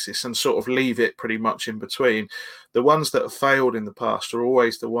basis and sort of leave it pretty much in between. The ones that have failed in the past are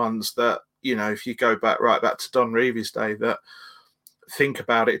always the ones that, if you go back to Don Reevy's day, that think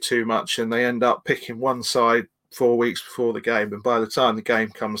about it too much and they end up picking one side 4 weeks before the game, and by the time the game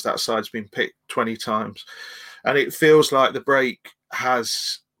comes, that side's been picked 20 times. And it feels like the break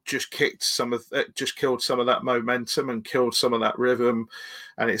has just killed some of that momentum and killed some of that rhythm,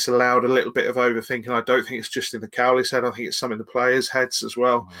 and it's allowed a little bit of overthinking. I don't think it's just in the Cowleys' head, I think it's some in the players' heads as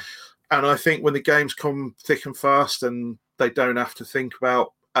well. And I think when the games come thick and fast and they don't have to think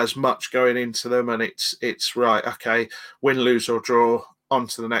about as much going into them, and it's right, okay, win, lose or draw, on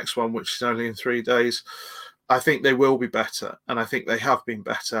to the next one, which is only in 3 days, I think they will be better, and I think they have been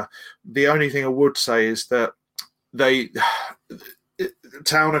better. The only thing I would say is that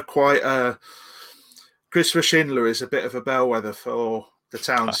Town are quite Christopher Schindler is a bit of a bellwether for the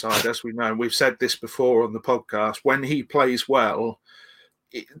Town side, as we know. We've said this before on the podcast. When he plays well,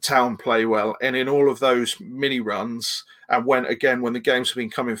 Town play well, and in all of those mini runs, and when the games have been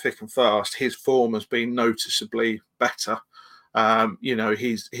coming thick and fast, his form has been noticeably better.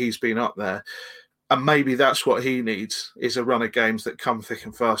 He's been up there, and maybe that's what he needs, is a run of games that come thick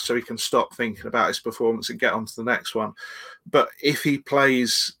and fast, so he can stop thinking about his performance and get on to the next one. But if he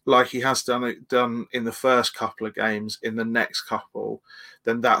plays like he has done in the first couple of games, in the next couple,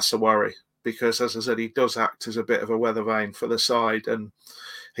 then that's a worry. Because, as I said, he does act as a bit of a weather vane for the side, and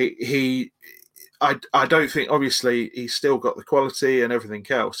I don't think, obviously, he's still got the quality and everything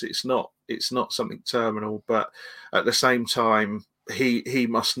else. It's not something terminal, but at the same time, he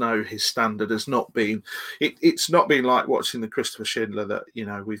must know his standard has not been. It's not been like watching the Christopher Schindler that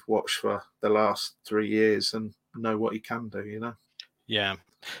we've watched for the last 3 years and know what he can do. Yeah,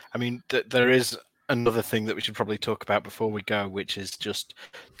 I mean, there is another thing that we should probably talk about before we go, which is just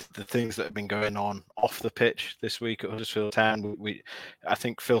the things that have been going on off the pitch this week at Huddersfield Town. I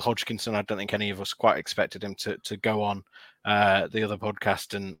think Phil Hodgkinson, I don't think any of us quite expected him to go on the other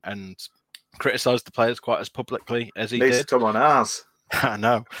podcast and criticised the players quite as publicly as he Needs did. to come on ours. I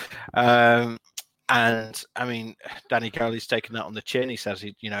know. And I mean, Danny Cowley's taken that on the chin. He says,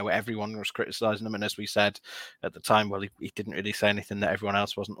 everyone was criticising him. And as we said at the time, well, he didn't really say anything that everyone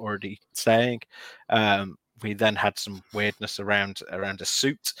else wasn't already saying. We then had some weirdness around a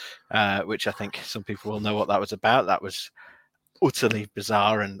suit, which I think some people will know what that was about. That was utterly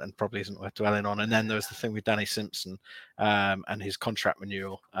bizarre and probably isn't worth dwelling on. And then there was the thing with Danny Simpson and his contract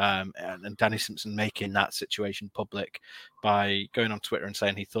renewal, and Danny Simpson making that situation public by going on Twitter and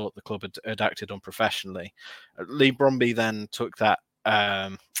saying he thought the club had acted unprofessionally. Lee Bromby then took that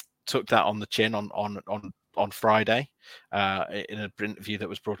on the chin on Friday in an interview that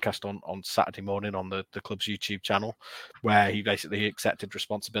was broadcast on Saturday morning on the club's YouTube channel, where he basically accepted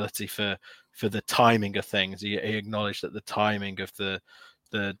responsibility for the timing of things. He acknowledged that the timing of the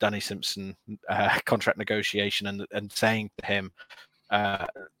Danny Simpson contract negotiation and saying to him,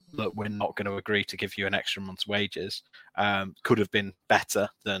 look, we're not going to agree to give you an extra month's wages, could have been better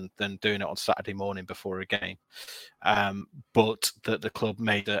than doing it on Saturday morning before a game. But that the club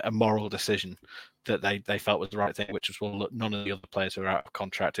made a moral decision that they felt was the right thing, which was, well, look, none of the other players who are out of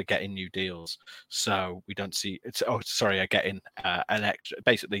contract are getting new deals. So we don't see are getting an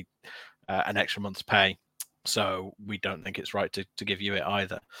extra month's pay. So we don't think it's right to give you it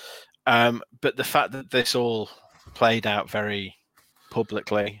either. But the fact that this all played out very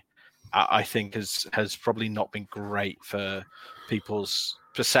publicly, I think has probably not been great for people's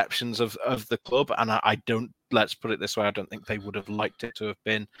perceptions of the club. And let's put it this way, I don't think they would have liked it to have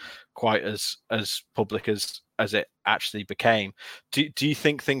been quite as public as it actually became. Do you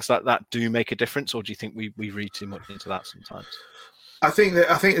think things like that do make a difference, or do you think we read too much into that sometimes? I think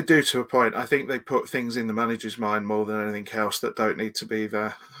they do to a point. I think they put things in the manager's mind more than anything else that don't need to be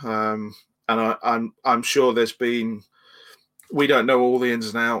there. And I'm sure there's been. We don't know all the ins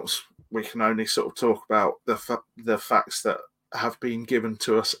and outs. We can only sort of talk about the facts that have been given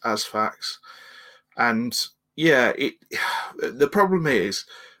to us as facts. And yeah, the problem is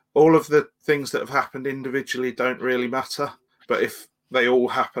all of the things that have happened individually don't really matter. But if they all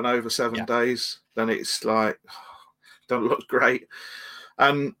happen over 7 days, then it's like, don't look great.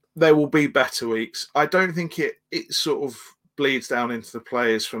 And there will be better weeks. I don't think it sort of bleeds down into the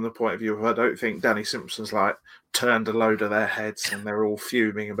players from the point of view of, I don't think Danny Simpson's like turned a load of their heads and they're all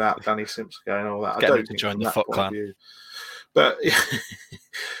fuming about Danny Simpson going all that. I don't think join the Foot Clan. But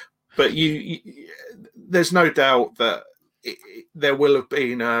there's no doubt that there will have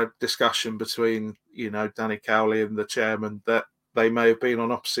been a discussion between Danny Cowley and the chairman that they may have been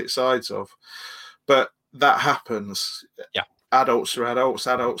on opposite sides of. But that happens. Yeah. Adults are adults.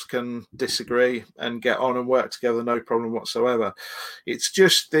 Adults can disagree and get on and work together, no problem whatsoever. It's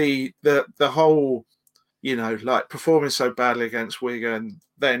just the whole, like performing so badly against Wigan,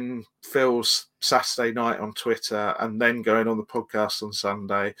 then Phil's Saturday night on Twitter, and then going on the podcast on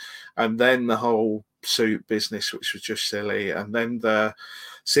Sunday, and then the whole suit business, which was just silly, and then the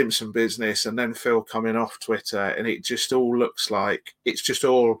Simpson business, and then Phil coming off Twitter, and it just all looks like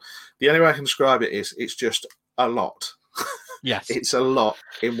the only way I can describe it is it's just a lot. Yes, it's a lot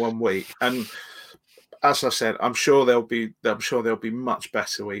in 1 week. And as I said, I'm sure there'll be much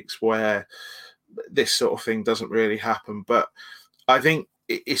better weeks where this sort of thing doesn't really happen. But I think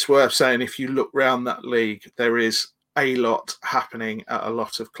it's worth saying, if you look around that league, there is a lot happening at a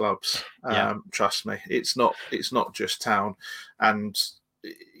lot of clubs. Trust me, it's not just Town, and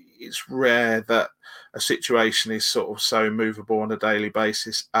it's rare that a situation is sort of so movable on a daily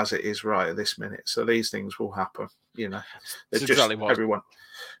basis as it is right at this minute. So these things will happen. It's exactly what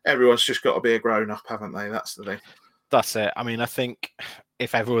everyone's just got to be a grown up, haven't they? That's the thing. That's it. I mean, I think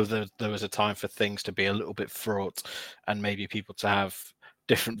if ever there was a time for things to be a little bit fraught and maybe people to have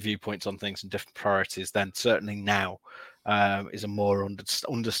different viewpoints on things and different priorities, then certainly now is a more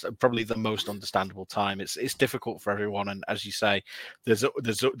probably the most understandable time. It's difficult for everyone, and as you say, there's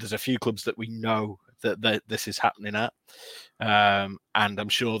a few clubs that we know that this is happening at, and I'm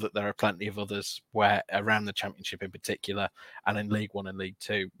sure that there are plenty of others where around the Championship in particular, and in League One and League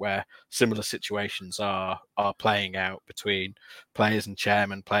Two, where similar situations are playing out between players and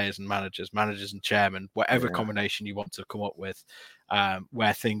chairman, players and managers and chairman, whatever combination you want to come up with,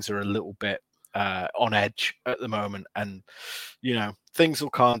 where things are a little bit on edge at the moment, and things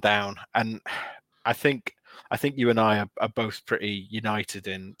will calm down. And I think you and I are both pretty united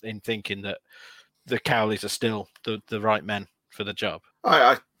in thinking that the Cowleys are still the right men for the job.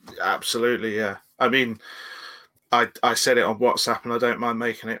 I absolutely, yeah. I mean, I said it on WhatsApp, and I don't mind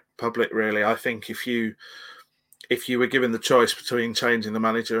making it public. Really, I think if you were given the choice between changing the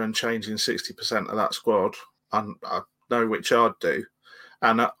manager and changing 60% of that squad, and know which I'd do.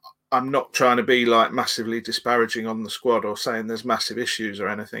 And I'm not trying to be like massively disparaging on the squad or saying there's massive issues or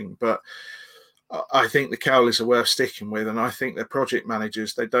anything, but I think the Cowleys are worth sticking with, and I think they're project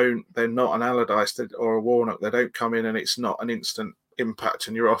managers. They're not an Allardyce or a Warnock. They don't come in and it's not an instant impact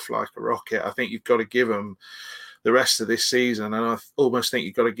and you're off like a rocket. I think you've got to give them the rest of this season, and I almost think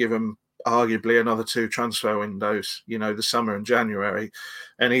you've got to give them arguably another 2 transfer windows, the summer and January,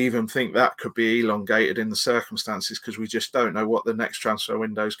 and even think that could be elongated in the circumstances because we just don't know what the next transfer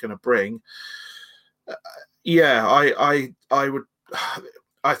window is going to bring. I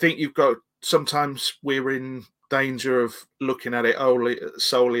think you've got, sometimes we're in danger of looking at it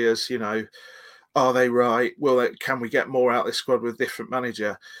solely as, are they right? Can we get more out of this squad with a different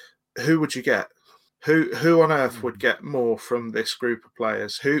manager? Who would you get? Who on earth would get more from this group of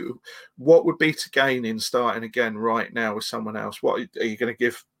players? What would be to gain in starting again right now with someone else? What are you going to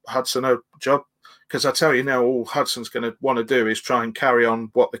give Hudson a job? Because I tell you now, all Hudson's going to want to do is try and carry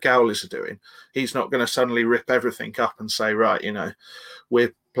on what the Cowleys are doing. He's not going to suddenly rip everything up and say, right,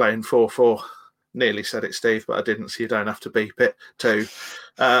 we're playing 4-4. Nearly said it, Steve, but I didn't, so you don't have to beep it too.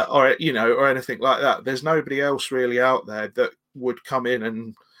 Or anything like that. There's nobody else really out there that would come in,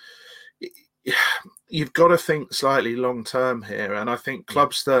 and you've got to think slightly long term here. And I think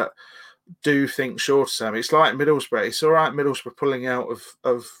clubs that do think short term, it's like Middlesbrough. It's all right, Middlesbrough pulling out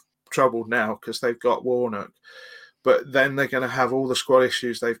of trouble now because they've got Warnock, but then they're going to have all the squad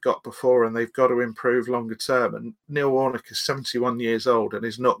issues they've got before, and they've got to improve longer term. And Neil Warnock is 71 years old and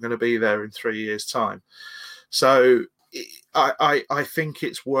is not going to be there in 3 years' time. So I think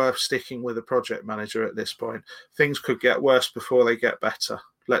it's worth sticking with a project manager at this point. Things could get worse before they get better.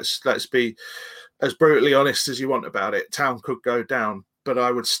 Let's be as brutally honest as you want about it. Town could go down, but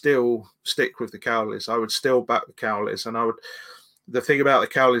I would still stick with the Cowleys. I would still back the Cowleys, and the thing about the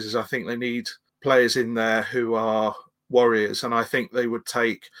Cowleys is I think they need players in there who are warriors, and I think they would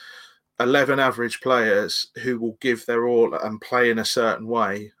take 11 average players who will give their all and play in a certain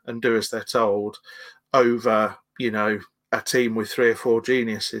way and do as they're told over, a team with 3 or 4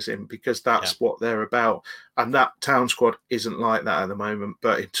 geniuses in, because that's what they're about. And that Town squad isn't like that at the moment,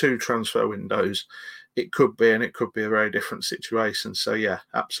 but in 2 transfer windows, it could be, and it could be a very different situation. So, yeah,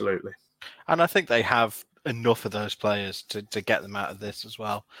 absolutely. And I think they have enough of those players to get them out of this as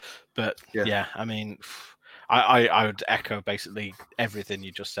well. But, I mean, I would echo basically everything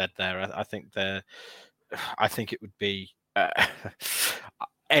you just said there. I think it would be...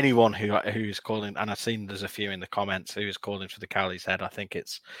 anyone who's calling, and I've seen there's a few in the comments who is calling for the Cowleys head. I think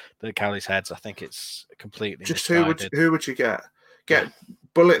it's the Cowleys heads. I think it's completely just misguided. who would you get?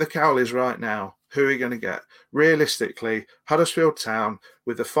 Bullet the Cowleys right now. Who are you going to get? Realistically, Huddersfield Town,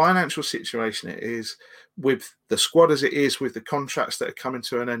 with the financial situation it is, with the squad as it is, with the contracts that are coming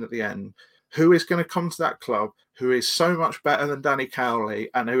to an end at the end, who is going to come to that club who is so much better than Danny Cowley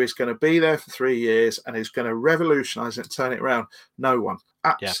and who is going to be there for 3 years and is going to revolutionise it and turn it around? No one.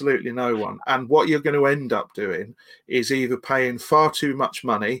 Absolutely no one. And what you're going to end up doing is either paying far too much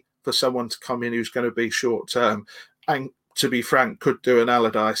money for someone to come in who's going to be short term, and to be frank, could do an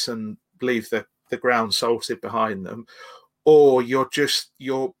Allardyce and leave the ground salted behind them, or you're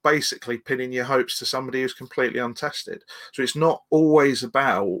basically pinning your hopes to somebody who's completely untested. So it's not always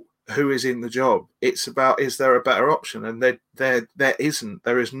about who is in the job. It's about, is there a better option? And there isn't.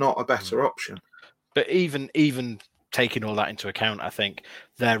 There is not a better option. But even taking all that into account, I think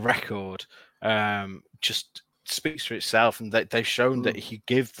their record just speaks for itself, and they've shown that if you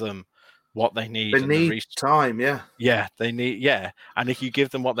give them what they need, they need time. Yeah, they need. And if you give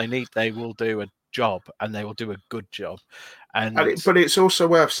them what they need, they will do a job, and they will do a good job. But it's also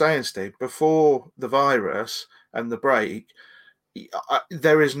worth saying, Steve, before the virus and the break,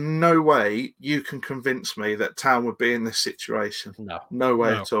 there is no way you can convince me that Town would be in this situation. No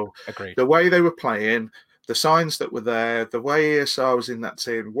way at all. Agreed. The way they were playing, the signs that were there, the way ESR was in that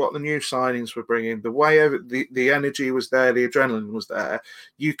team, what the new signings were bringing, the way the energy was there, the adrenaline was there,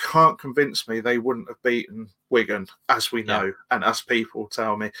 you can't convince me they wouldn't have beaten Wigan, as we know, and as people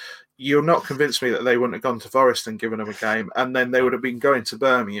tell me. You're not convinced me that they wouldn't have gone to Forest and given them a game, and then they would have been going to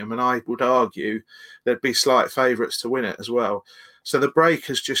Birmingham, and I would argue they'd be slight favourites to win it as well. So the break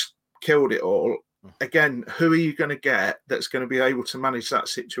has just killed it all. Again, who are you going to get that's going to be able to manage that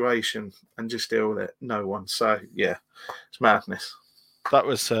situation and just deal with it? No one. So, yeah, it's madness. That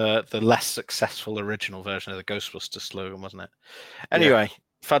was the less successful original version of the Ghostbusters slogan, wasn't it? Anyway,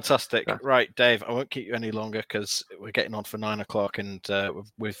 fantastic. Yeah. Right, Dave, I won't keep you any longer because we're getting on for 9 o'clock and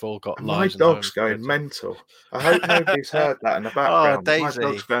we've all got lives. My dog's going mental. I hope nobody's heard that in the background. Oh, Daisy. My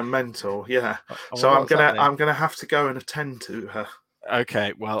dog's going mental, yeah. So I'm gonna have to go and attend to her.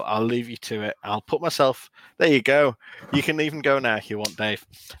 Okay, well, I'll leave you to it. I'll put myself. There you go. You can even go now if you want, Dave.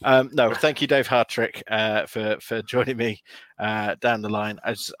 No, thank you, Dave Hartrick, for joining me down the line.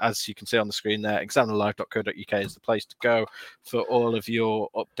 As you can see on the screen there, examinerlive.co.uk is the place to go for all of your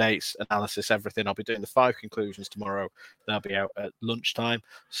updates, analysis, everything. I'll be doing the 5 conclusions tomorrow. They'll be out at lunchtime,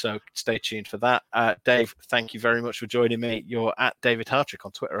 so stay tuned for that. Dave, thank you very much for joining me. You're at David Hartrick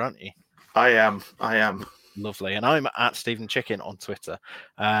on Twitter, aren't you? I am. Lovely. And I'm at Stephen Chicken on Twitter.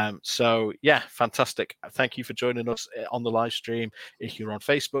 So, yeah, fantastic. Thank you for joining us on the live stream if you're on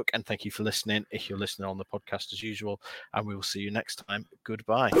Facebook. And thank you for listening if you're listening on the podcast as usual. And we will see you next time.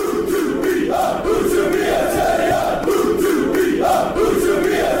 Goodbye.